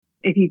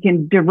if you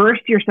can diverse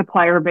your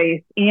supplier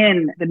base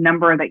in the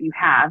number that you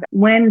have,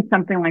 when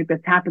something like this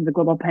happens, a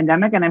global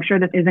pandemic, and I'm sure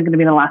this isn't going to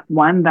be the last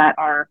one that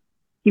our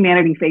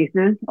humanity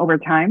faces over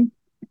time,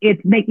 it's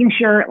making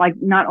sure, like,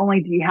 not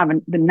only do you have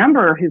the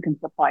number who can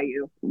supply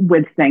you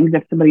with things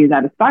if somebody is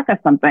out of stock of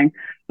something,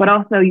 but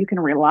also you can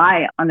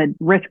rely on the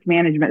risk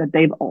management that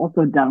they've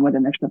also done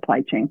within their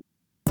supply chain.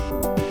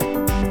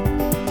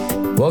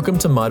 Welcome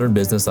to Modern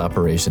Business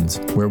Operations,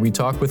 where we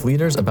talk with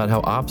leaders about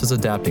how ops is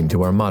adapting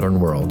to our modern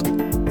world.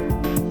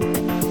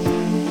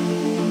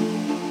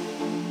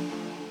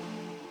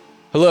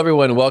 Hello,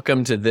 everyone.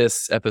 Welcome to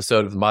this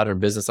episode of Modern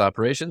Business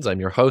Operations. I'm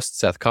your host,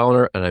 Seth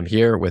Colliner, and I'm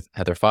here with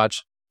Heather Foch,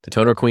 the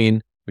toner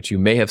queen, which you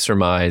may have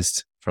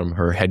surmised from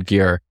her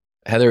headgear.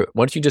 Heather,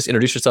 why don't you just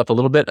introduce yourself a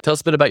little bit? Tell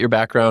us a bit about your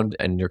background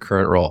and your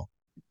current role.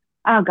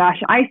 Oh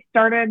gosh, I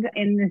started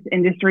in this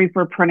industry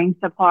for printing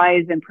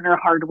supplies and printer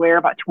hardware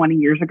about 20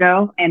 years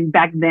ago. And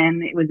back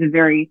then it was a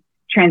very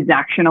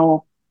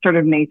transactional sort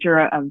of nature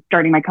of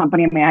starting my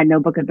company. I mean, I had no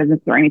book of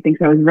business or anything.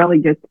 So it was really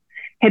just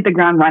hit the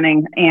ground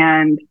running.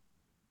 And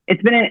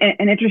it's been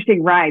an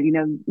interesting ride. You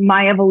know,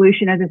 my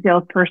evolution as a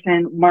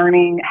salesperson,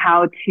 learning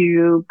how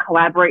to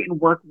collaborate and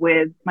work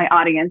with my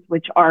audience,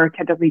 which are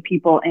typically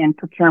people in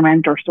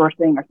procurement or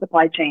sourcing or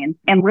supply chain,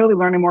 and really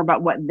learning more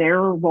about what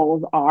their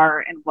roles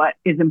are and what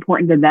is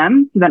important to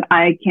them so that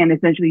I can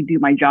essentially do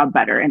my job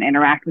better and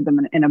interact with them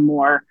in a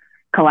more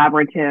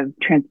collaborative,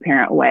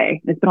 transparent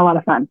way. It's been a lot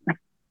of fun.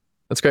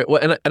 That's great.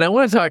 Well, and I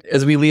want to talk,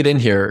 as we lead in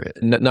here,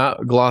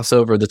 not gloss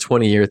over the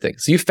 20-year thing.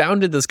 So you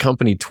founded this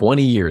company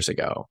 20 years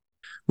ago.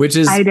 Which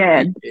is I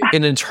did.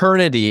 An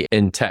eternity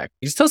in tech. Can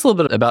you just tell us a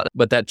little bit about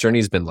what that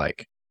journey's been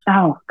like?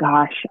 Oh,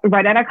 gosh.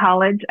 Right out of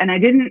college. And I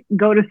didn't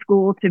go to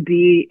school to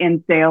be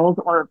in sales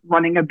or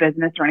running a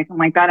business or anything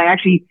like that. I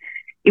actually,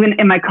 even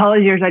in my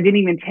college years, I didn't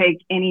even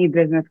take any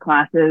business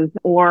classes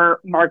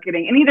or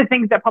marketing, any of the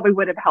things that probably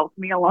would have helped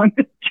me along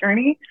this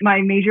journey.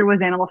 My major was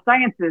animal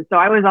sciences. So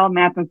I was all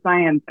math and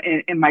science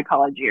in my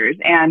college years.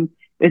 And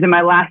it was in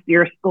my last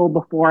year of school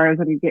before I was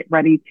going to get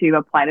ready to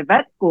apply to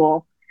vet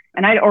school.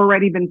 And I'd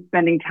already been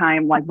spending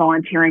time like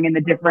volunteering in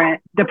the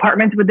different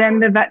departments within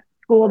the vet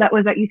school that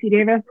was at UC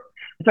Davis.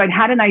 So I'd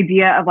had an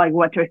idea of like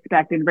what to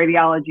expect in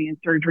radiology and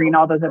surgery and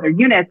all those other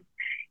units.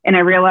 And I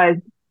realized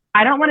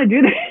I don't want to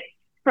do this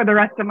for the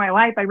rest of my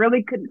life. I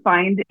really couldn't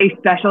find a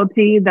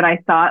specialty that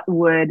I thought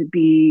would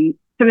be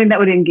something that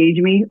would engage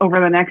me over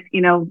the next,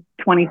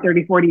 20,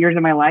 30, 40 years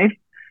of my life.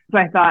 So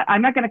I thought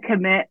I'm not going to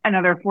commit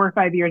another 4 or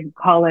 5 years of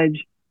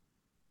college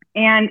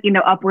and,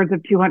 upwards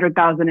of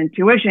 $200,000 in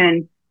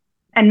tuition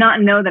and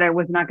not know that I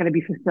was not going to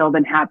be fulfilled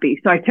and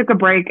happy. So I took a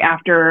break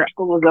after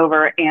school was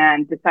over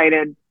and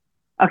decided,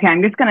 okay,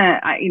 I'm just going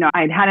to,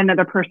 I'd had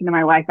another person in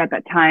my life at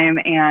that time.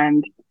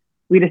 And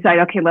we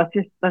decided, okay, let's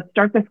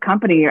start this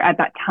company. At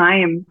that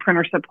time,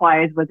 printer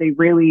supplies was a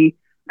really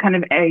kind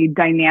of a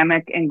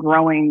dynamic and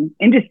growing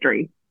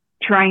industry,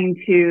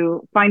 trying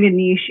to find a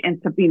niche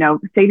and,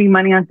 saving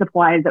money on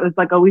supplies. That was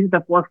like always at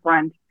the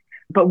forefront.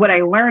 But what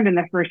I learned in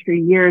the first few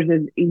years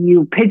is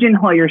you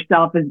pigeonhole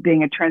yourself as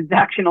being a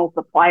transactional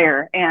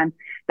supplier. And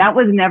that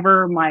was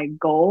never my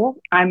goal.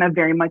 I'm a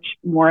very much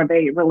more of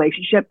a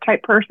relationship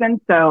type person.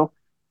 So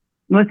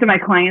most of my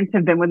clients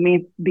have been with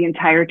me the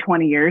entire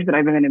 20 years that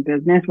I've been in a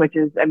business, which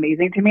is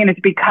amazing to me. And it's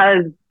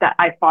because that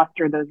I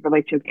foster those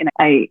relationships and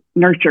I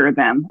nurture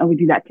them and we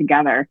do that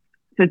together.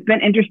 So it's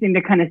been interesting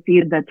to kind of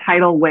see the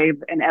tidal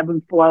wave and ebb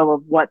and flow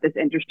of what this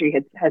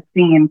industry has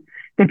seen.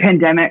 The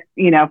pandemic,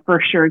 for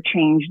sure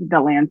changed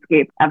the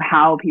landscape of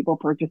how people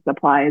purchase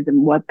supplies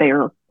and what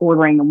they're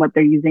ordering and what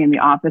they're using in the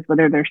office,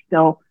 whether they're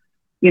still,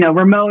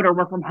 remote or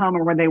work from home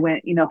or where they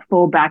went,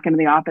 full back into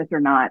the office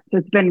or not. So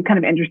it's been kind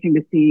of interesting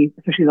to see,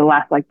 especially the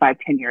last 5-10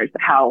 years,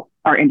 how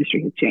our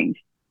industry has changed.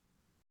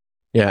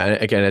 Yeah,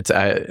 and again, it's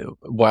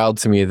wild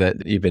to me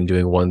that you've been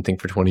doing one thing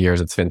for 20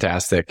 years. It's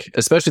fantastic,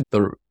 especially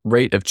the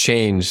rate of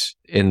change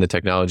in the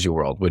technology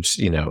world, which,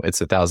 it's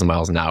 1,000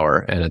 miles an hour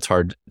and it's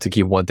hard to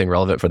keep one thing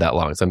relevant for that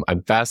long. So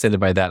I'm fascinated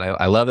by that.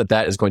 I love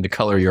that is going to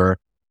color your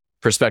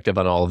perspective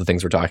on all of the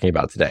things we're talking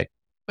about today.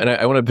 And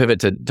I want to pivot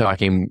to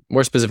talking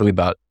more specifically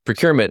about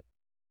procurement.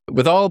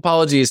 With all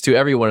apologies to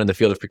everyone in the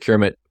field of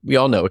procurement, we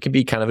all know it can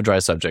be kind of a dry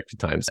subject at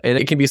times, and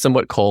it can be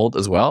somewhat cold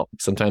as well.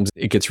 Sometimes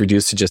it gets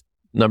reduced to just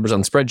numbers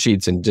on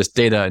spreadsheets and just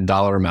data and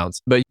dollar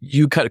amounts. But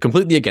you cut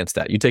completely against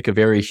that. You take a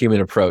very human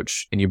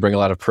approach and you bring a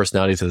lot of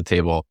personality to the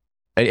table.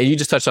 And you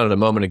just touched on it a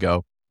moment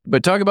ago.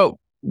 But talk about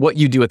what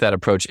you do with that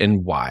approach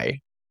and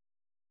why.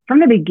 From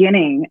the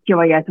beginning,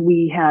 QIS,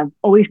 we have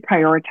always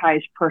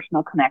prioritized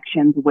personal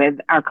connections with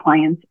our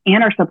clients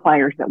and our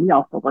suppliers that we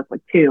also work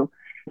with too,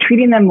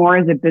 treating them more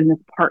as a business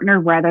partner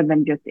rather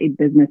than just a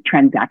business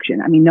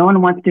transaction. I mean, no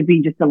one wants to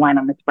be just a line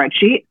on the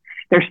spreadsheet.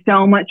 There's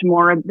so much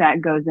more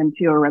that goes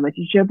into a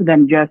relationship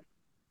than just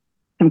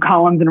some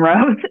columns and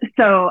rows.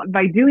 So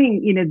by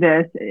doing,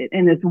 this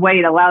in this way,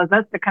 it allows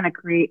us to kind of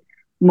create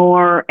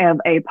more of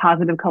a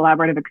positive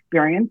collaborative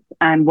experience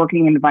and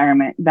working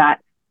environment that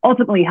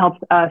ultimately helps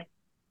us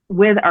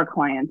with our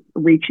clients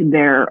reach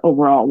their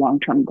overall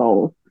long-term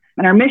goals.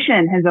 And our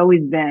mission has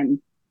always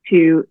been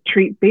to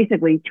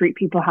basically treat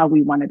people how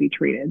we want to be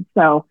treated.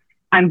 So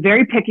I'm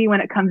very picky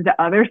when it comes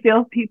to other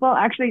salespeople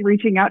actually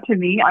reaching out to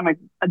me. I'm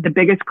the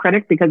biggest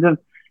critic because of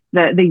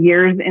the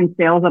years in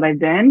sales that I've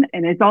been.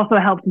 And it's also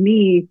helped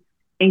me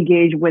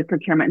engage with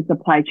procurement and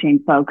supply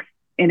chain folks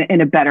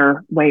in a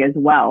better way as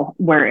well,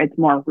 where it's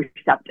more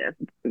receptive.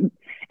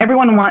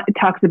 Everyone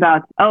talks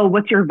about, oh,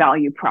 what's your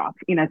value prop?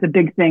 It's a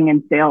big thing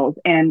in sales.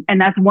 And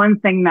that's one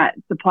thing that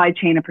supply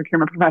chain and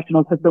procurement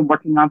professionals have been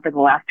working on for the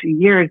last 2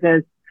 years,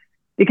 is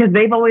because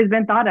they've always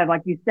been thought of,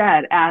 like you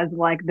said, as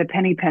like the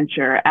penny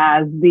pincher,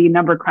 as the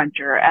number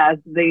cruncher, as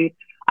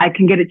I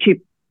can get it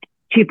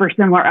cheaper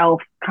somewhere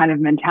else kind of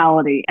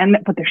mentality.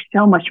 But there's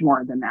so much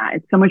more than that.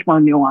 It's so much more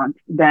nuanced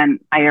than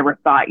I ever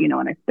thought, in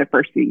the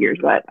first few years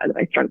that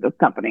I started this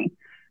company.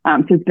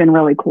 So it's been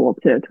really cool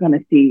to kind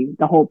of see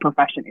the whole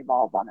profession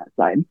evolve on that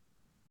side.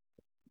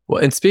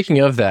 Well, and speaking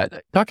of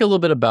that, talk a little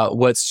bit about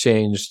what's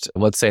changed,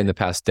 let's say in the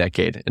past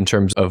decade, in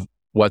terms of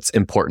what's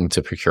important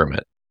to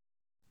procurement.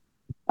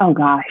 Oh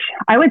gosh,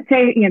 I would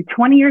say,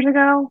 20 years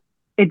ago,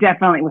 it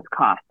definitely was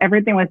cost.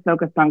 Everything was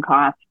focused on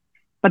cost.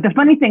 But the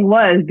funny thing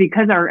was,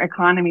 because our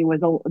economy was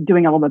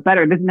doing a little bit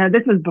better,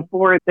 this was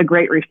before the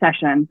Great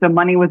Recession. So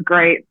money was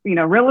great.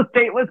 Real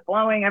estate was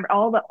flowing.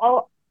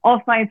 All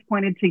signs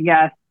pointed to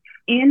yes.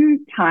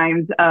 In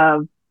times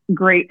of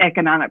great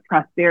economic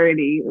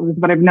prosperity,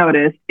 what I've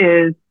noticed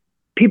is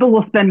people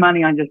will spend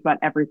money on just about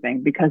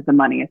everything because the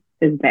money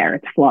is there.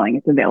 It's flowing.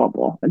 It's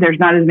available. There's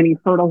not as many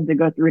hurdles to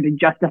go through to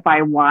justify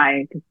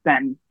why to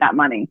spend that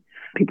money.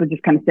 People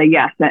just kind of say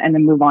yes and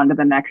then move on to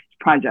the next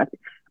project.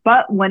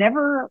 But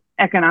whenever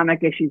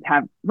economic issues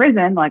have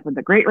risen, like with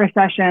the Great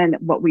Recession,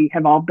 what we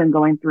have all been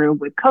going through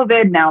with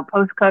COVID, now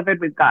post-COVID,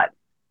 we've got,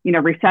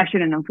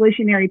 recession and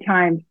inflationary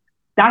times.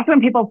 That's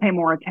when people pay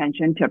more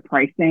attention to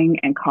pricing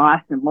and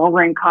costs and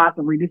lowering costs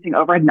and reducing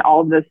overhead and all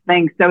of those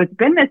things. So it's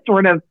been this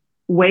sort of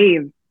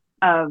wave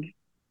of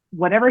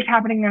whatever's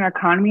happening in our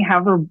economy,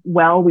 however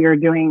well we are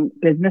doing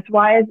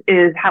business-wise,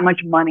 is how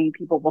much money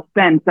people will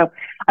spend. So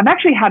I've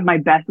actually had my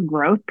best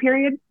growth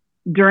period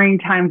during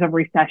times of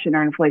recession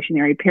or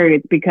inflationary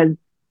periods, because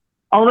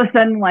all of a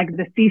sudden, like,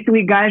 the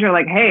C-suite guys are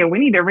like, hey, we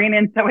need to rein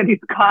in some of these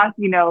costs,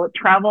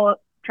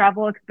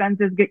 travel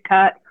expenses get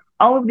cut.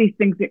 All of these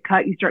things get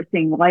cut. You start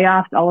seeing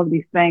layoffs, all of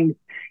these things.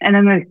 And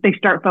then they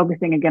start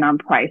focusing again on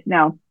price.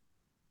 Now,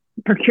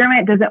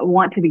 procurement doesn't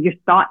want to be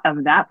just thought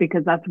of that,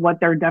 because that's what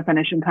their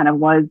definition kind of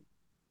was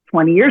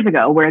 20 years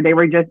ago, where they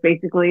were just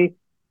basically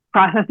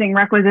processing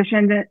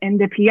requisitions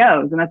into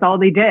POs, and that's all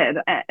they did.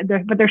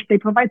 But they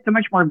provide so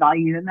much more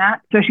value than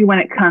that, especially when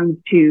it comes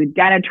to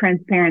data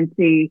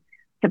transparency,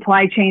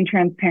 supply chain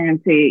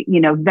transparency,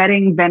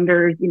 vetting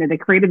vendors. They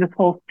created this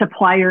whole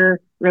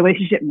supplier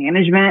relationship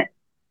management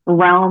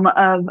realm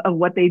of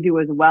what they do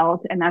as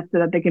well. And that's so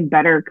that they can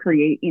better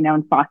create,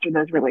 and foster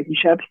those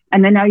relationships.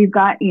 And then now you've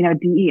got,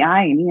 DEI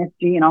and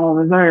ESG and all of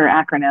those other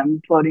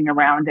acronyms floating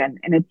around.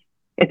 And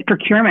it's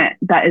procurement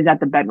that is at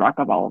the bedrock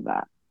of all of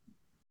that.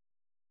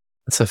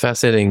 It's a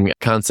fascinating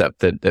concept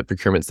that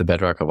procurement's the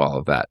bedrock of all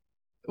of that.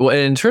 Well, and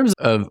in terms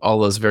of all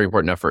those very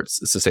important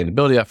efforts,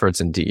 sustainability efforts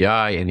and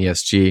DEI and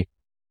ESG,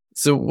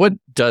 so what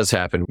does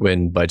happen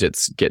when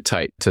budgets get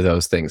tight to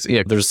those things?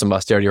 There's some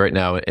austerity right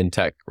now in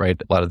tech,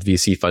 right? A lot of the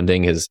VC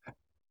funding has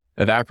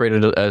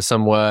evaporated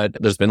somewhat.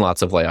 There's been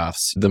lots of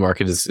layoffs. The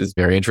market is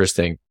very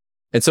interesting.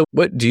 And so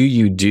what do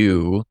you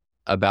do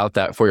about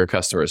that for your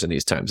customers in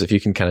these times? If you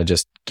can kind of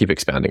just keep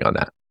expounding on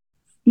that.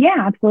 Yeah,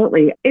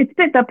 absolutely. It's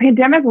that the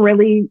pandemic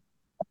really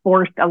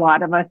forced a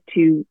lot of us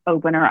to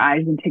open our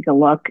eyes and take a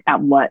look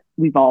at what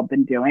we've all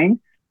been doing.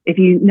 If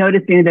you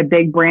notice, the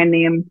big brand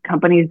name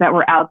companies that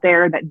were out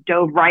there that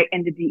dove right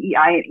into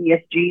DEI and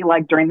ESG,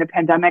 like during the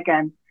pandemic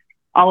and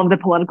all of the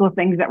political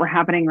things that were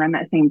happening around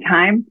that same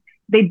time,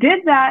 they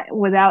did that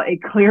without a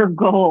clear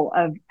goal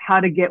of how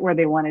to get where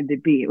they wanted to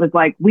be. It was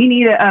like, we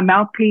need a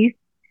mouthpiece.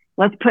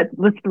 Let's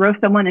throw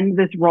someone into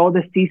this role,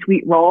 the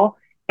C-suite role,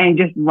 and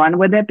just run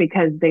with it,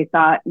 because they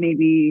thought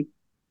maybe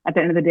at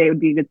the end of the day it would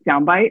be a good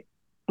soundbite.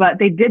 But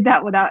they did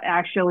that without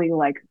actually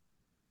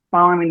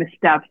following the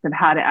steps of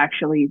how to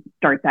actually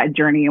start that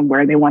journey and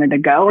where they wanted to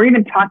go, or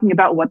even talking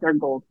about what their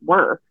goals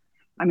were.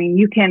 I mean,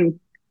 you can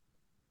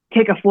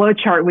take a flow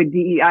chart with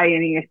DEI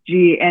and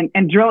ESG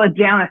and drill it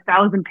down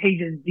 1,000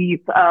 pages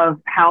deep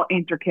of how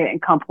intricate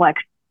and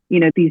complex,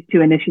 these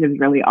two initiatives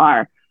really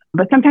are.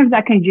 But sometimes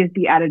that can just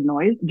be added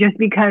noise, just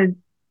because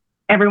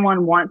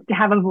everyone wants to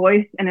have a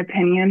voice and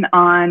opinion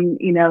on,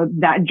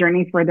 that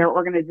journey for their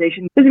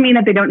organization. Doesn't mean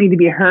that they don't need to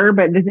be heard,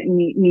 but it doesn't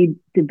need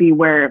to be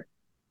where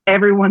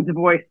everyone's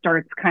voice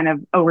starts kind of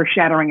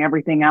overshadowing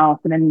everything else.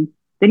 And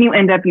then you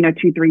end up,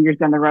 2-3 years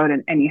down the road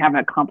and you haven't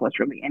accomplished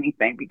really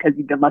anything because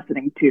you've been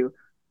listening to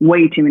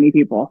way too many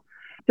people.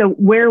 So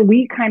where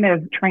we kind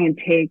of try and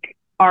take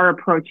our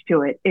approach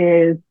to it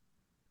is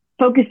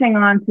focusing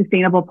on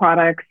sustainable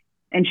products,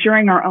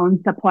 ensuring our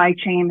own supply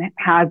chain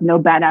has no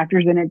bad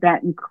actors in it.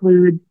 That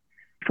includes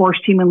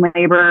forced human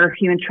labor,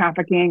 human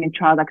trafficking, and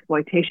child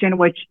exploitation,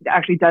 which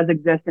actually does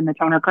exist in the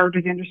toner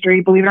cartridge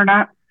industry, believe it or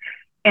not.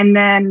 And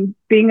then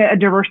being a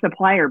diverse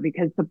supplier,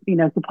 because,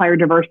 supplier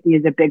diversity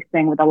is a big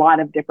thing with a lot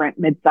of different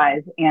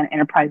mid-size and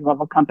enterprise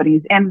level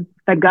companies and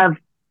the gov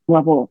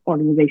level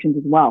organizations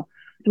as well.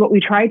 So what we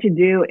try to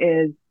do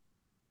is,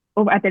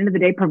 at the end of the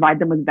day, provide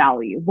them with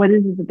value. What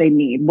is it that they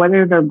need? What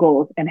are their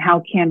goals? And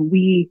how can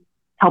we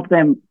help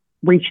them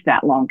reach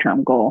that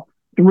long-term goal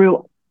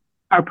through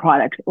our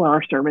products or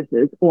our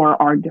services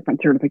or our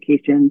different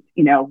certifications,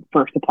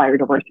 for supplier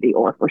diversity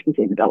or for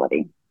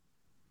sustainability?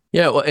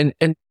 Yeah, well,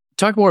 and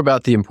talk more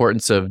about the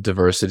importance of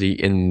diversity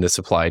in the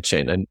supply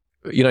chain. And,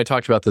 I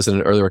talked about this in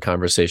an earlier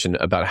conversation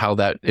about how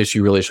that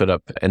issue really showed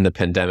up in the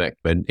pandemic.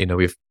 And,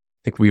 I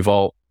think we've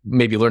all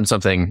maybe learned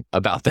something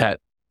about that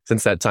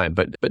since that time.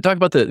 But talk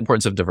about the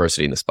importance of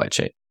diversity in the supply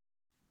chain.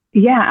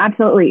 Yeah,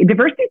 absolutely.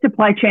 Diversity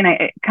supply chain,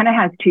 it kind of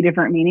has two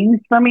different meanings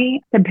for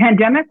me. The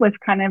pandemic was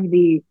kind of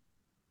the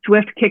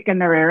swift kick in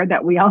the rear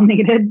that we all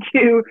needed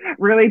to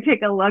really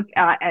take a look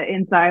at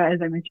inside,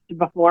 as I mentioned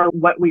before,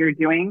 what we were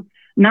doing,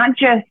 not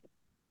just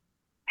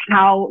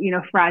how,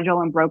 fragile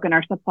and broken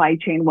our supply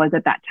chain was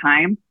at that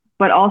time,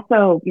 but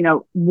also,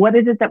 what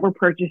is it that we're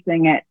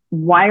purchasing it?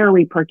 Why are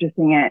we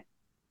purchasing it?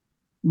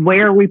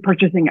 Where are we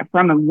purchasing it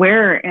from, and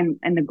where in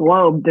the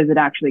globe does it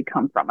actually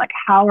come from? Like,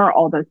 how are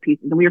all those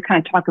pieces? And we were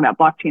kind of talking about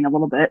blockchain a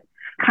little bit,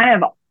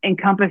 kind of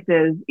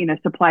encompasses,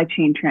 supply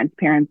chain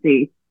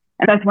transparency.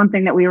 And that's one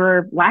thing that we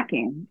were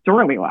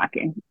sorely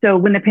lacking. So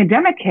when the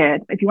pandemic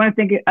hit, if you want to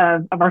think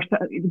of our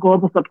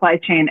global supply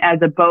chain as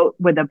a boat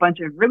with a bunch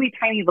of really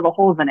tiny little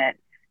holes in it,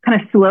 kind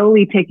of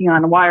slowly taking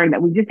on water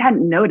that we just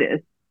hadn't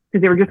noticed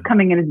because they were just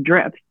coming in as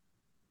drips.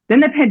 Then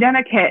the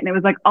pandemic hit, and it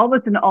was like all of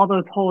a sudden all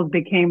those holes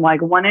became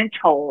like 1-inch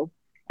holes,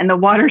 and the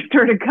water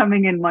started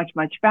coming in much,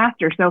 much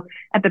faster. So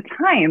at the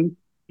time,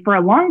 for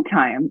a long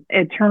time,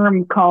 a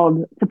term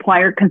called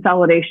supplier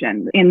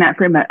consolidation in that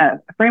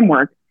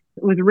framework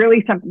was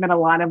really something that a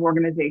lot of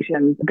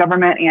organizations,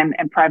 government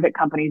and private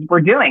companies were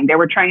doing. They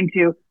were trying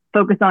to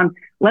focus on,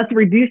 let's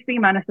reduce the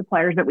amount of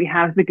suppliers that we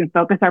have so we can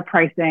focus our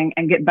pricing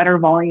and get better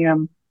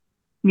volume,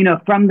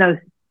 from those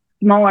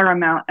smaller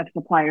amount of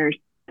suppliers.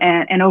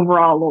 And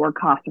overall lower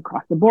costs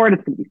across the board.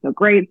 It's going to be so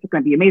great. It's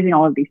going to be amazing.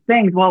 All of these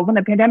things. Well, when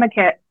the pandemic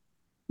hit,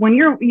 when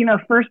you're,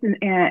 first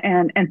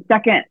and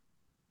second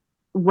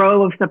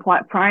row of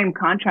supply prime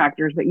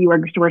contractors that you are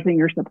sourcing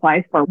your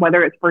supplies for,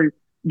 whether it's for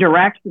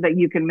direct so that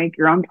you can make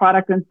your own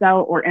product and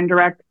sell, or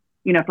indirect,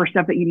 for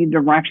stuff that you need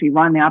to actually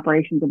run the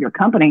operations of your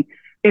company.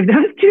 If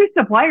those two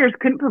suppliers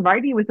couldn't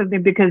provide you with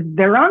something because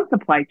their own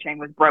supply chain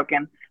was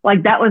broken,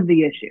 like that was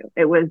the issue.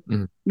 It was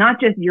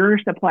not just your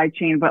supply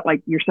chain, but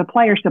like your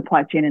supplier's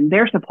supply chain and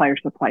their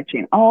supplier's supply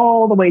chain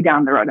all the way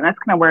down the road. And that's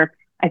kind of where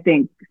I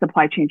think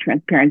supply chain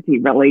transparency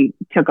really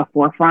took a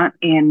forefront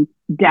in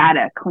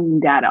data, clean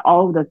data.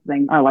 All of those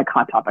things are like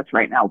hot topics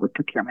right now with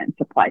procurement and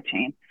supply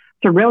chain.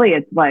 So really,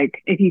 it's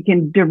like, if you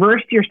can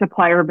diverse your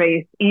supplier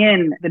base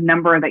in the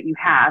number that you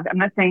have, I'm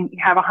not saying you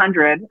have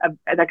 100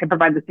 that can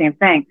provide the same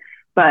thing,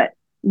 but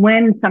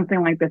when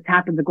something like this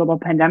happens, a global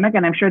pandemic,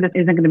 and I'm sure this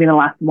isn't going to be the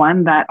last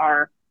one that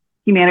our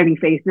humanity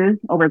faces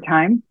over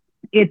time,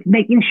 it's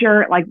making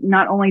sure, like,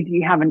 not only do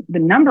you have the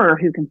number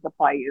who can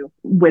supply you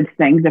with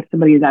things if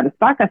somebody is out of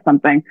stock of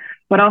something,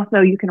 but also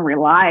you can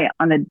rely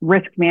on the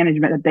risk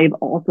management that they've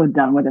also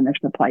done within their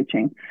supply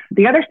chain.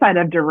 The other side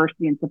of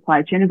diversity in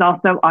supply chain is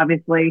also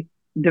obviously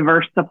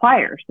diverse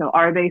suppliers. So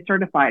are they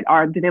certified?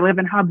 Do they live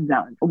in hub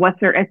zones? What's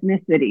their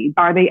ethnicity?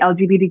 Are they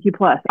LGBTQ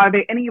plus? Are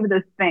they any of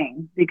those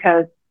things?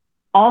 Because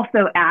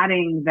also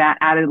adding that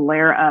added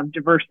layer of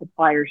diverse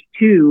suppliers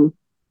to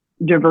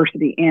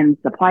diversity in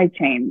supply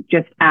chain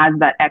just adds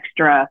that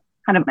extra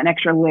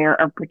layer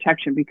of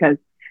protection, because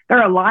there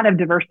are a lot of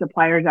diverse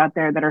suppliers out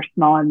there that are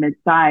small and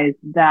mid-sized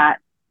that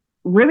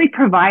really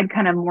provide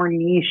kind of more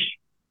niche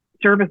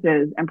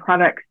services and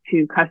products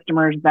to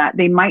customers that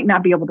they might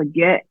not be able to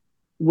get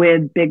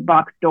with big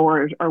box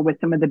stores or with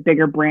some of the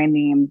bigger brand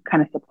name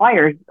kind of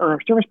suppliers or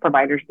service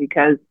providers,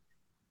 because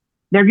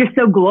they're just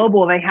so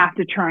global. They have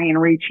to try and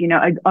reach,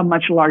 a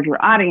much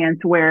larger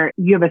audience, where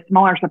you have a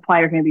smaller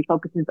supplier who maybe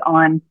focuses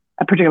on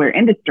a particular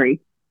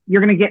industry.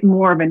 You're going to get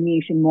more of a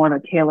niche and more of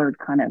a tailored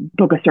kind of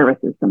book of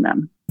services from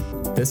them.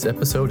 This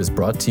episode is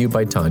brought to you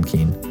by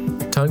Tonkean.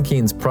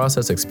 Tonkeen's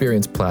process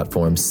experience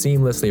platform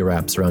seamlessly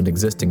wraps around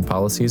existing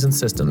policies and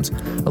systems,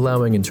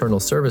 allowing internal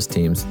service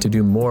teams to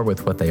do more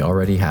with what they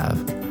already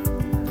have.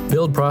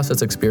 Build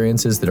process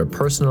experiences that are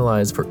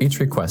personalized for each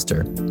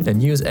requester,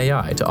 and use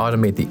AI to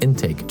automate the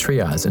intake,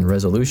 triage, and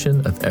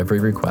resolution of every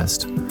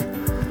request.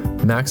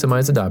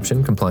 Maximize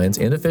adoption, compliance,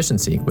 and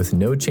efficiency with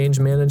no change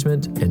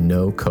management and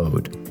no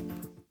code.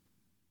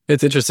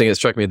 It's interesting. It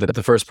struck me that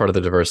the first part of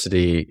the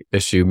diversity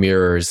issue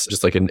mirrors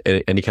just like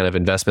any kind of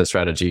investment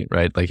strategy,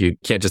 right? Like, you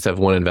can't just have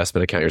one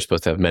investment account. You're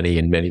supposed to have many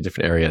in many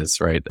different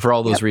areas, right? For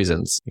all those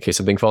reasons, in case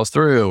something falls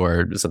through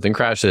or something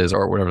crashes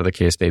or whatever the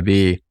case may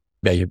be,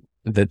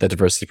 that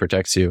diversity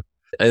protects you.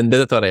 And the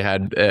other thought I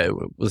had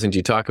listening to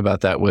you talk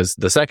about that was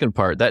the second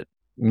part that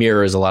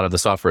mirrors a lot of the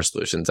software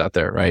solutions out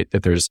there, right?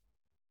 That there's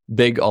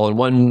big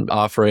all-in-one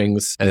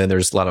offerings, and then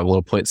there's a lot of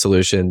little point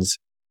solutions.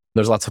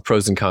 There's lots of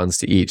pros and cons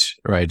to each,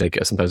 right? Like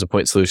sometimes a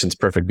point solution is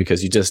perfect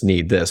because you just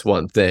need this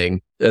one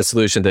thing, a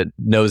solution that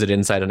knows it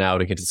inside and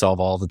out and can solve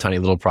all the tiny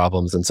little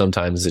problems. And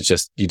sometimes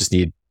you just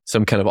need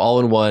some kind of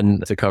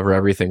all-in-one to cover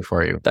everything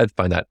for you. I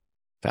find that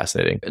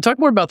fascinating. Talk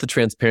more about the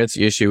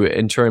transparency issue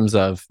in terms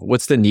of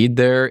what's the need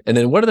there, and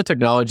then what are the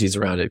technologies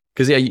around it?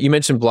 Because you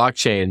mentioned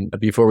blockchain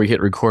before we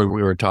hit record.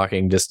 We were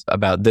talking just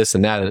about this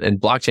and that, and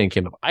blockchain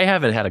came up. I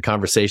haven't had a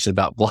conversation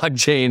about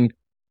blockchain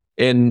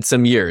in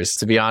some years,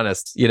 to be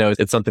honest.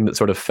 It's something that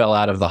sort of fell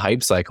out of the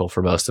hype cycle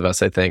for most of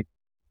us, I think.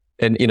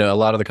 And, a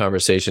lot of the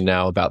conversation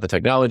now about the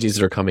technologies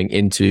that are coming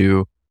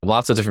into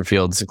lots of different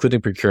fields,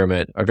 including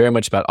procurement, are very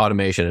much about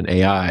automation and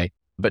AI.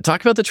 But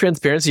talk about the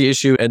transparency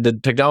issue and the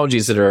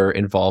technologies that are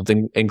involved,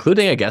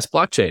 including, I guess,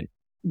 blockchain.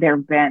 There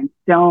have been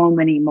so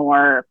many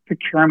more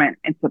procurement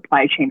and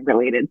supply chain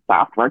related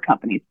software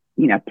companies,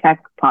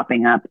 tech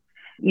popping up.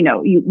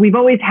 We've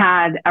always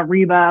had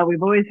Ariba,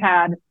 we've always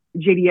had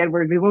JD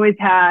Edwards, we've always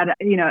had,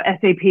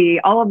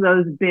 SAP, all of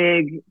those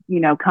big,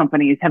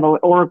 companies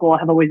Oracle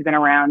have always been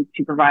around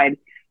to provide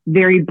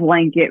very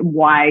blanket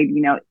wide,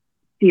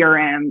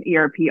 CRM,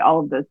 ERP,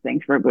 all of those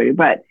things for everybody.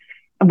 But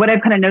what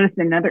I've kind of noticed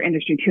in another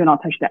industry too, and I'll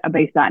touch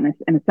base that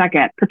in a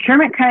second,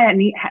 procurement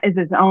kind of is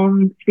its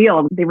own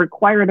field. They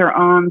require their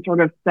own sort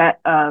of set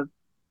of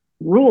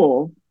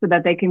rules so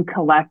that they can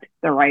collect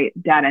the right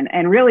data.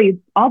 And really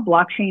all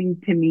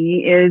blockchain to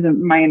me is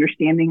my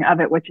understanding of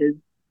it, which is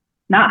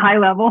not high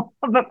level,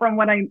 but from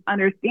what I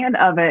understand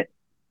of it,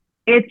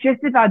 it's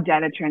just about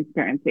data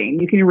transparency. And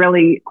you can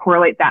really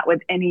correlate that with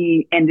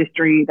any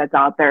industry that's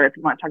out there. If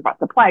you want to talk about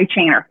supply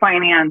chain or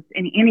finance,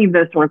 any of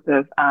those sorts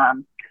of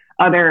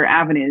other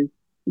avenues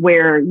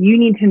where you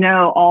need to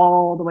know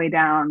all the way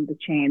down the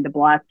chain, the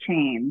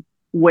blockchain,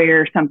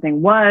 where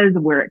something was,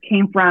 where it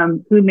came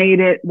from, who made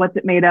it, what's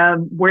it made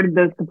of, where did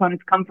those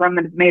components come from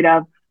that it's made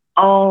of,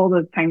 all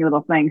those tiny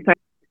little things. So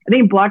I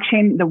think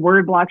the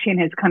word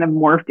blockchain has kind of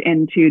morphed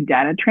into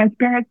data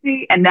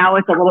transparency, and now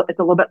it's a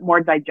little bit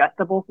more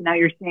digestible. So now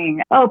you're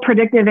seeing,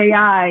 predictive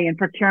AI and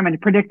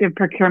predictive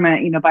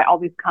procurement, by all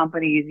these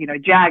companies,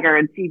 Jagger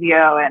and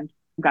CVO and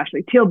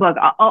like Tealbook,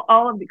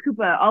 all of the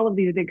Coupa, all of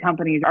these big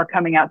companies are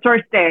coming out.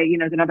 SourceDay,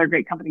 is another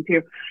great company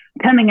too,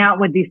 coming out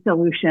with these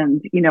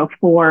solutions,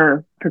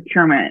 for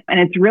procurement. And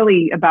it's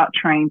really about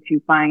trying to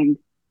find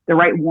the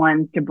right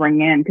ones to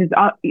bring in, because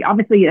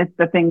obviously it's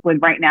the thing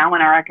with right now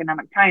in our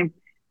economic times,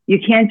 you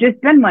can't just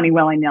spend money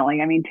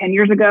willy-nilly. I mean, 10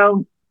 years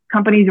ago,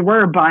 companies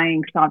were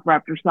buying software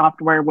after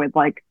software with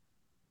like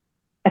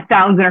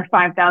 1,000 or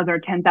 5,000 or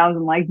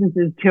 10,000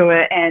 licenses to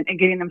it and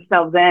getting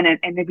themselves in,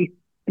 and maybe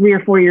 3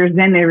 or 4 years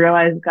in, they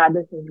realized, God,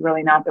 this is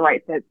really not the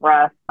right fit for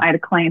us. I had a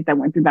client that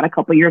went through that a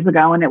couple of years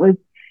ago, and it was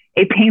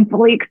a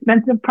painfully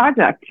expensive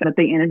project that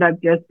they ended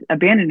up just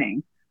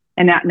abandoning.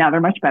 And now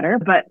they're much better,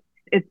 but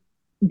it's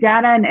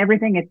data and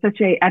everything. It's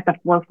at the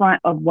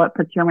forefront of what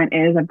procurement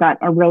is. I've got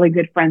a really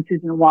good friend,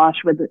 Susan Walsh,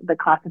 with the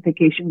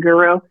classification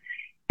guru.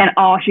 And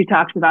all she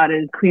talks about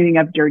is cleaning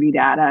up dirty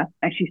data.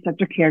 And she's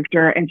such a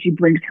character, and she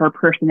brings her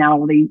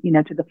personality,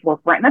 to the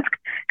forefront. And that's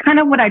kind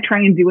of what I try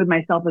and do with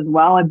myself as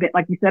well.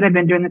 Like you said, I've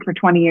been doing this for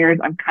 20 years.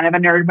 I'm kind of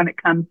a nerd when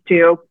it comes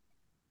to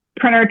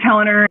printer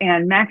toner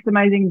and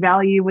maximizing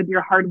value with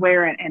your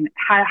hardware and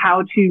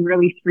how to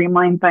really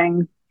streamline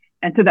things.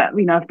 And so that,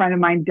 a friend of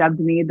mine dubbed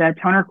me the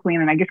toner queen,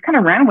 and I just kind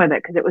of ran with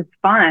it because it was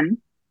fun.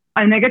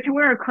 And I get to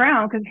wear a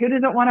crown because who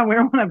doesn't want to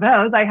wear one of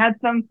those? I had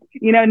some,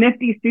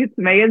 nifty suits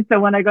made.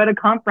 So when I go to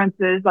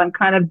conferences, I'm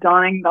kind of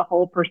donning the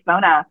whole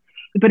persona.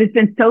 But it's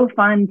been so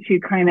fun to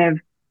kind of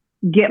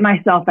get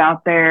myself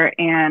out there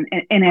and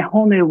in a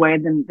whole new way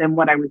than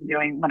what I was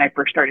doing when I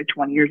first started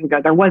 20 years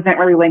ago. There wasn't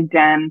really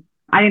LinkedIn.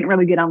 I didn't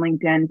really get on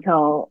LinkedIn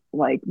until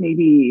like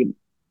maybe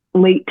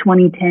late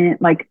 2010,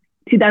 like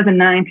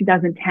 2009,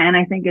 2010,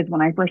 I think is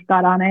when I first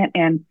got on it.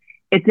 And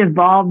it's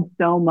evolved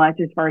so much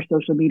as far as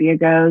social media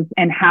goes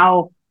and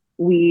how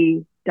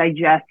we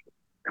digest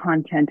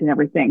content and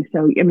everything.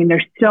 So, I mean,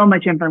 there's so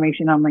much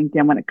information on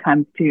LinkedIn when it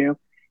comes to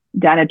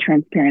data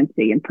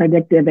transparency and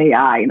predictive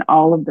AI and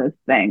all of those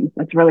things.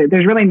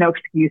 There's really no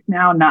excuse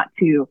now not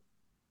to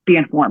be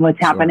informed what's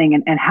happening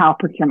and how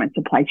procurement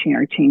supply chain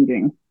are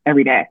changing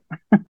every day.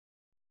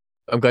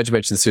 I'm glad you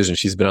mentioned Susan.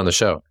 She's been on the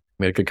show.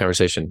 We had a good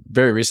conversation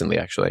very recently,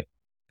 actually.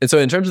 And so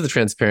in terms of the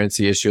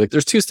transparency issue, like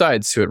there's two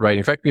sides to it, right?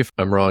 And correct me if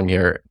I'm wrong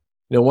here.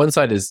 One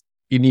side is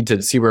you need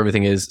to see where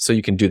everything is so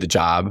you can do the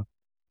job,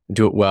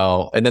 do it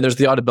well. And then there's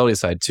the auditability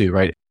side too,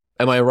 right?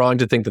 Am I wrong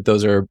to think that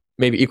those are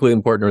maybe equally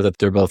important, or that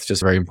they're both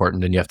just very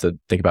important and you have to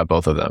think about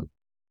both of them?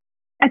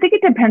 I think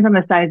it depends on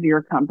the size of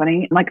your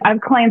company. Like I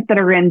have clients that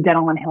are in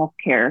dental and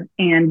healthcare,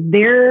 and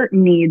their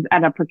needs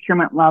at a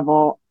procurement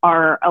level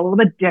are a little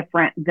bit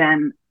different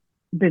than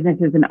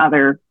businesses in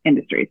other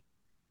industries.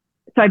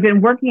 So I've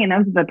been working, and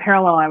that was the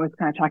parallel I was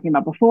kind of talking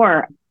about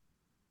before.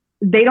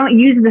 They don't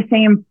use the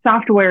same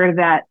software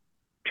that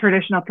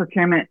traditional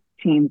procurement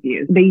teams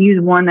use. They use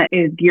one that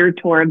is geared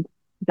towards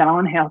dental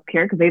and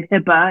healthcare because they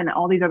have HIPAA and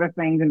all these other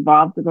things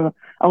involved. So there's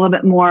a little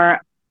bit more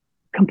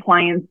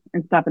compliance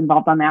and stuff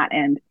involved on that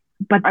end.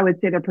 But I would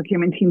say their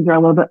procurement teams are a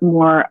little bit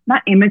more,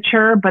 not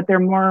immature, but they're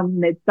more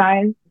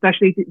mid-sized,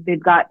 especially if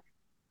they've got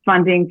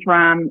funding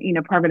from,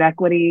 private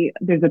equity.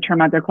 There's a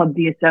term out there called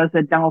DSO,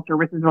 so Dental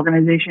Services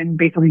Organization,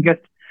 basically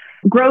just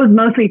grows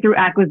mostly through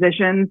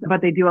acquisitions,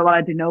 but they do a lot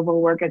of de novo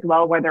work as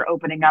well, where they're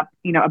opening up,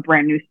 a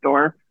brand new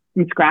store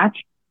from scratch.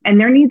 And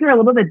their needs are a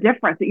little bit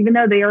different. So even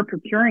though they are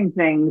procuring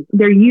things,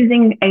 they're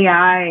using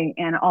AI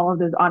and all of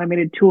those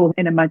automated tools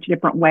in a much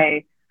different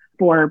way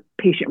for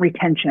patient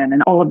retention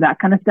and all of that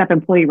kind of stuff,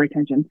 employee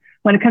retention.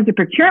 When it comes to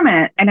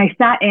procurement, and I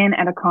sat in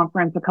at a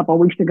conference a couple of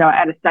weeks ago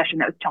at a session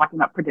that was talking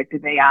about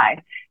predictive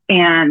AI.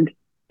 And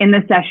in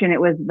the session,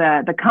 it was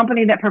the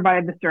company that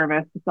provided the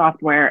service, the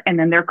software, and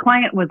then their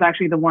client was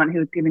actually the one who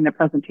was giving the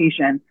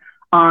presentation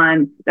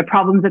on the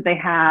problems that they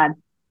had,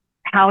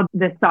 how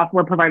this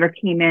software provider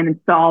came in and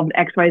solved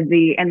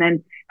XYZ, and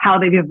then how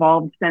they've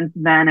evolved since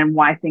then and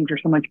why things are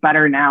so much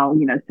better now,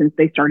 since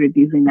they started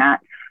using that.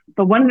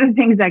 But one of the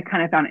things I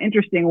kind of found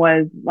interesting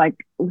was, like,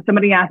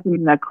 somebody asked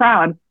in the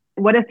crowd,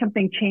 what if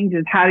something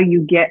changes? How do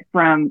you get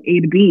from A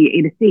to B,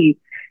 A to C?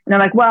 And they're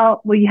like,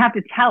 well, you have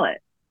to tell it.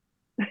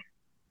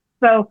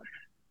 So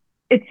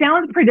it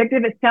sounds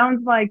predictive. It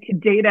sounds like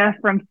data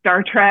from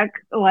Star Trek,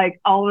 like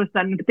all of a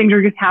sudden things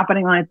are just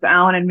happening on its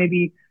own, and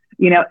maybe,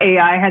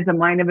 AI has a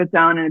mind of its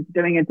own and it's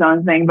doing its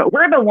own thing, but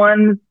we're the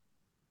ones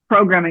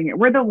programming it.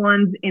 We're the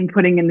ones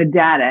inputting in the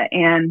data,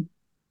 and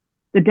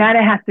the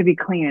data has to be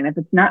clean. And if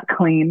it's not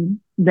clean,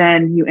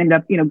 then you end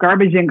up,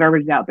 garbage in,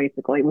 garbage out,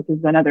 basically, which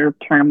is another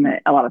term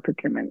that a lot of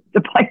procurement,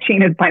 supply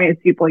chain, and finance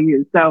people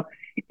use. So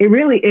it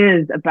really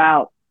is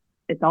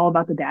it's all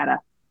about the data.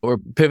 We're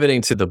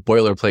pivoting to the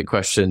boilerplate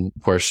question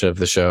portion of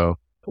the show.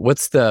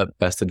 What's the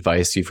best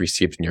advice you've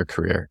received in your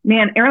career?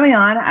 Man, early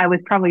on, I was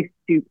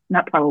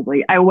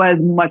I was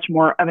much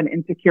more of an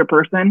insecure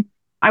person.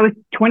 I was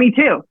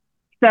 22.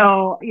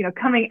 So,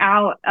 coming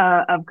out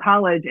of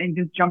college and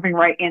just jumping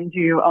right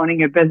into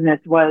owning a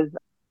business was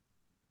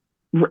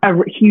a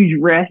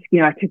huge risk.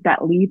 I took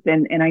that leap,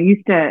 and I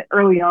used to,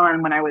 early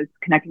on when I was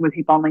connecting with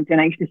people on LinkedIn,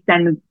 I used to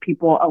send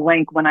people a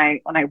link when I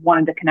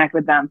wanted to connect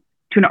with them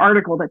to an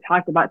article that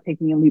talked about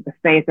taking a leap of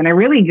faith. And I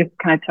really just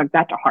kind of took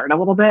that to heart a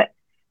little bit.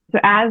 So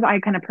as I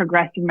kind of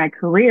progressed in my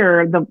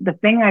career, the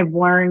thing I've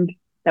learned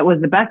that was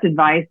the best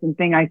advice and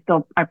thing I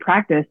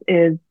practice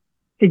is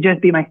to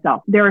just be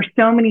myself. There are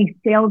so many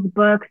sales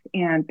books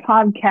and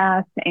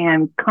podcasts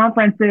and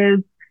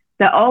conferences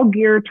that all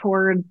gear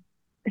towards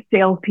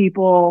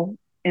salespeople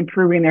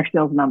improving their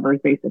sales numbers,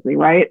 basically,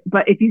 right?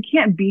 But if you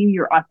can't be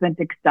your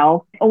authentic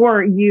self,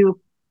 or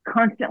you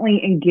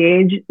constantly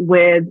engage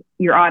with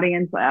your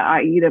audience,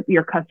 i.e.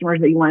 your customers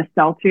that you want to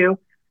sell to,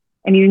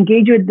 and you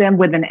engage with them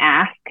with an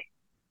ask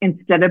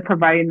instead of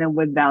providing them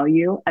with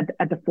value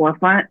at the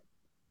forefront,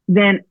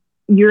 then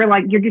you're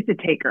just a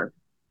taker.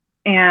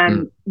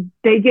 And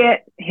they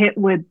get hit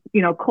with,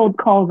 cold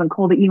calls and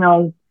cold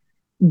emails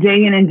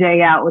day in and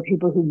day out with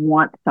people who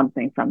want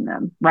something from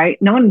them, right?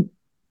 No one,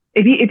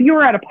 if you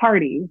were at a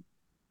party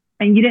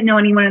and you didn't know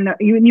anyone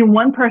you knew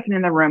one person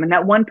in the room, and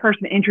that one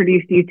person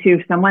introduced you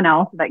to someone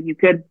else so that you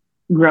could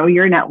grow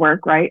your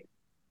network, right?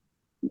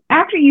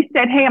 After you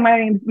said, hey,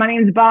 my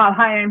name's Bob.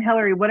 Hi, I'm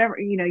Hillary, whatever,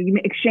 you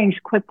exchange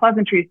quick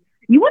pleasantries.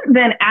 You wouldn't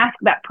then ask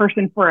that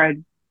person for a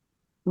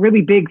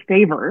really big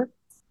favor,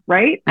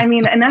 right? I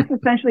mean, and that's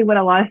essentially what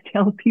a lot of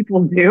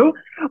salespeople do.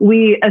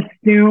 We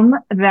assume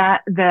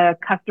that the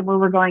customer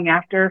we're going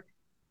after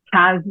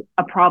has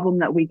a problem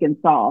that we can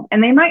solve,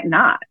 and they might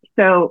not.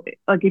 So,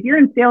 like, if you're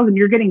in sales and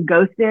you're getting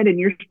ghosted and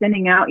you're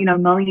sending out, a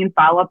million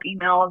follow-up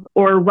emails,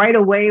 or right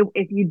away,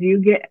 if you do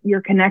get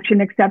your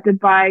connection accepted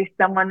by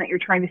someone that you're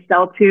trying to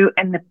sell to,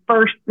 and the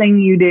first thing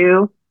you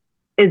do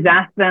is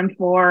ask them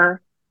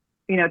for,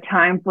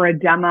 time for a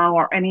demo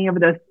or any of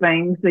those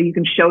things so you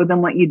can show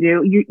them what you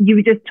do,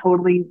 you just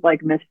totally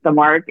missed the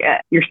mark.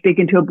 You're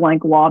speaking to a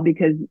blank wall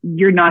because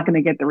you're not going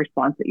to get the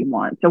response that you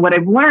want. So what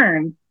I've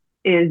learned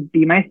is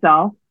be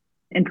myself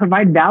and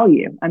provide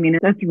value. I mean,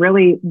 that's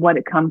really what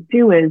it comes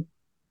to. Is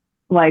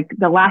like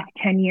the last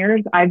 10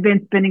 years, I've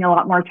been spending a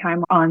lot more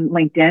time on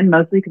LinkedIn,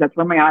 mostly because that's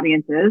where my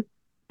audience is,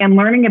 and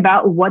learning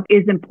about what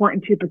is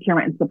important to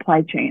procurement and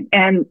supply chain,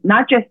 and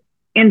not just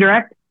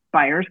indirect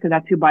buyers, because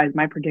that's who buys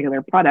my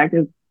particular product,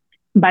 who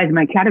buys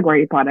my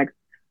category of products,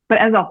 but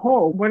as a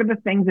whole, what are the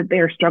things that they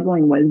are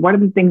struggling with? What are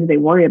the things that they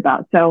worry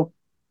about? So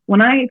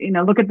when I,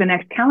 look at the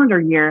next calendar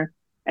year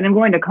and I'm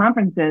going to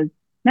conferences,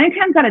 9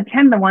 times out of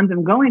 10, the ones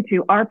I'm going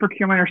to are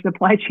procurement or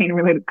supply chain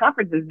related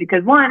conferences,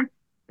 because one,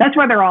 that's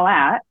where they're all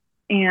at.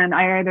 And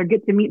I either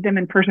get to meet them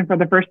in person for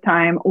the first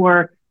time,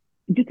 or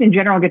just in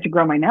general get to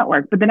grow my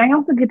network. But then I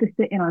also get to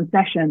sit in on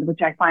sessions,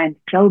 which I find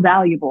so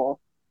valuable,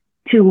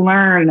 to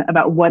learn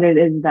about what it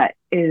is that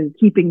is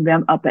keeping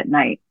them up at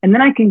night. And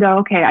then I can go,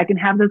 okay, I can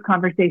have those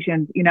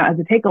conversations, as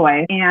a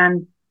takeaway,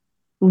 and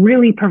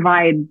really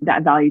provide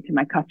that value to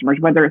my customers,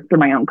 whether it's through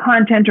my own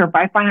content, or if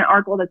I find an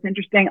article that's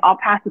interesting, I'll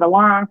pass it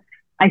along.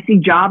 I see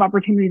job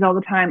opportunities all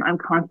the time. I'm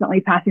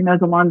constantly passing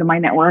those along to my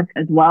network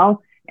as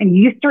well. And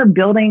you start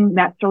building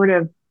that sort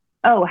of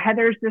oh,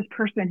 Heather's this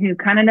person who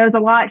kind of knows a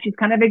lot. She's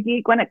kind of a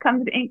geek when it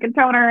comes to ink and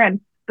toner.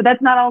 But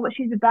that's not all that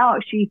she's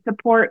about. She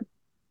supports,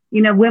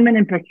 women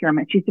in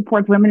procurement. She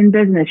supports women in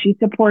business. She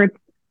supports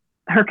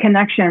her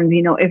connections,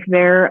 if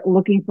they're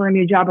looking for a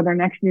new job or their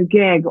next new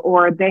gig,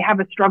 or they have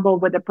a struggle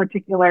with a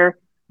particular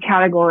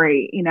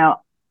category,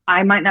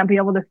 I might not be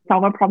able to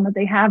solve a problem that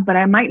they have, but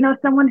I might know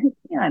someone who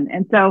can.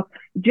 And so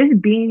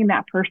just being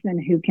that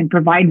person who can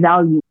provide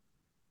value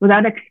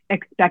without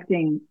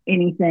expecting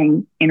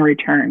anything in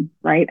return,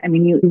 right? I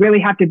mean, you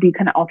really have to be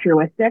kind of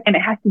altruistic, and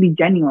it has to be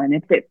genuine.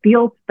 If it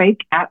feels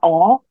fake at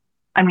all,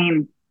 I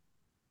mean,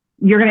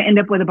 you're going to end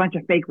up with a bunch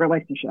of fake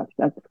relationships.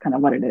 That's kind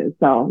of what it is.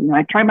 So,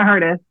 I try my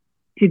hardest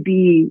to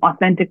be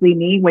authentically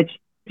me, which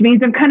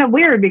means I'm kind of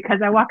weird because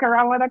I walk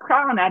around with a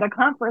crown at a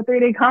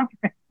 3-day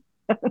conference.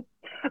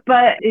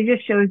 But it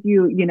just shows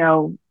you,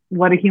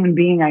 what a human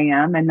being I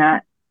am, and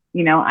that,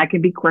 I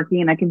can be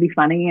quirky and I can be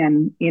funny,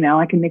 and,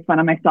 I can make fun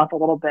of myself a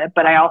little bit,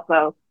 but I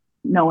also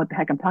know what the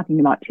heck I'm talking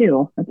about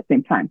too at the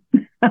same time.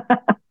 Yeah.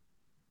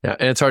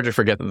 And it's hard to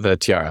forget the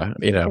tiara,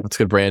 it's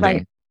good branding.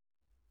 Right.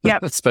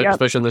 Yep.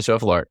 Especially on the show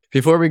floor.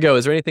 Before we go,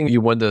 is there anything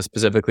you want to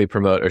specifically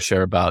promote or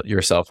share about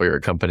yourself or your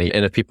company?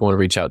 And if people want to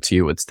reach out to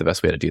you, what's the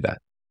best way to do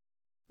that?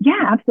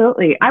 Yeah,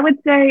 absolutely. I would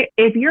say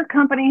if your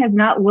company has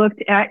not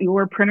looked at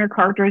your printer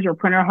cartridge or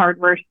printer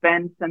hardware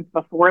spend since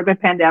before the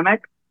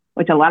pandemic,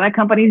 which a lot of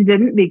companies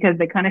didn't because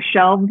they kind of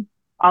shelved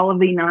all of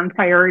the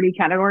non-priority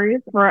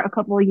categories for a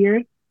couple of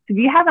years. So if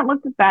you haven't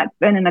looked at that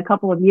spend in a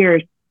couple of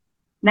years,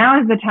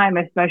 now is the time,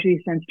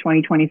 especially since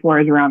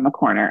 2024 is around the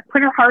corner.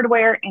 Printer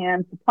hardware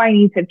and supply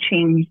needs have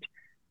changed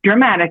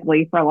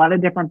dramatically for a lot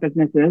of different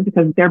businesses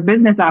because their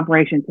business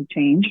operations have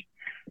changed.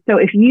 So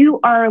if you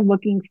are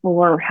looking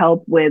for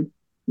help with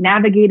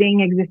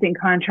navigating existing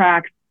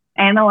contracts,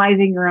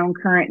 analyzing your own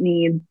current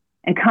needs,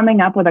 and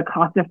coming up with a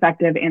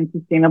cost-effective and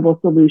sustainable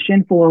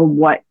solution for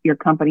what your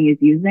company is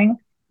using,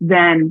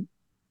 then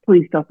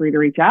please feel free to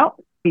reach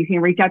out. You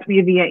can reach out to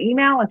me via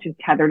email. It's just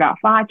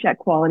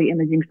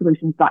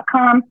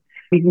heather.foch@qualityimagingsolutions.com.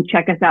 You can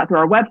check us out through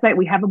our website.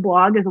 We have a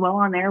blog as well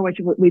on there, which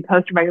we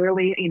post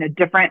regularly,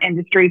 different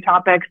industry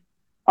topics,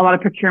 a lot of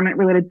procurement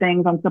related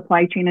things on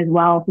supply chain as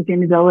well,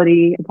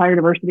 sustainability, supplier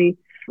diversity.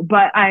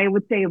 But I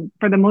would say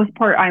for the most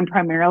part, I'm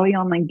primarily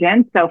on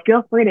LinkedIn. So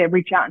feel free to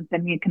reach out and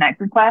send me a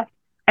connect request.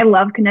 I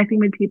love connecting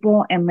with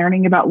people and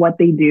learning about what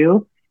they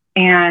do.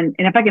 And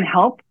if I can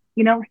help,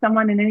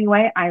 someone in any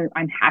way,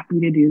 I'm happy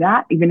to do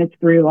that, even if it's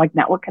through like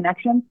network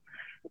connections.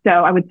 So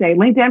I would say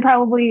LinkedIn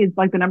probably is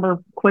like the number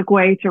quick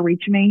way to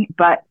reach me,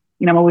 but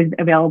I'm always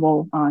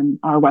available on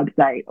our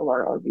website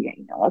or via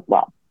email as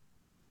well.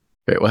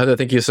 Great. Well, Heather,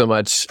 thank you so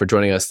much for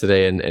joining us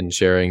today and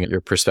sharing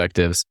your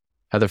perspectives.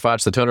 Heather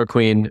Foch, the Toner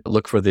Queen.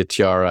 Look for the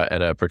tiara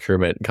at a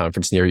procurement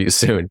conference near you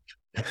soon.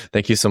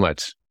 Thank you so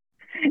much.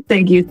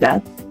 Thank you,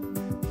 Seth.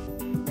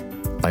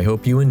 I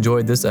hope you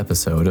enjoyed this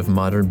episode of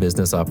Modern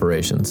Business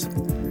Operations.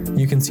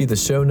 You can see the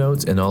show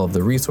notes and all of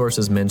the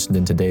resources mentioned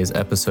in today's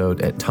episode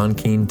at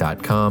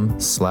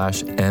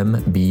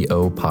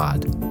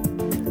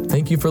tonkean.com/mbopod.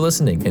 Thank you for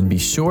listening, and be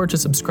sure to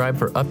subscribe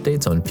for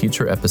updates on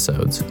future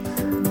episodes.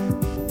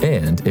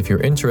 And if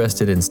you're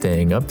interested in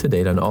staying up to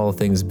date on all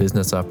things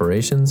business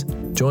operations,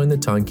 join the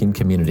Tonkean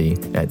community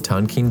at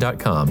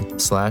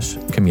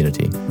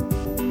tonkean.com/community.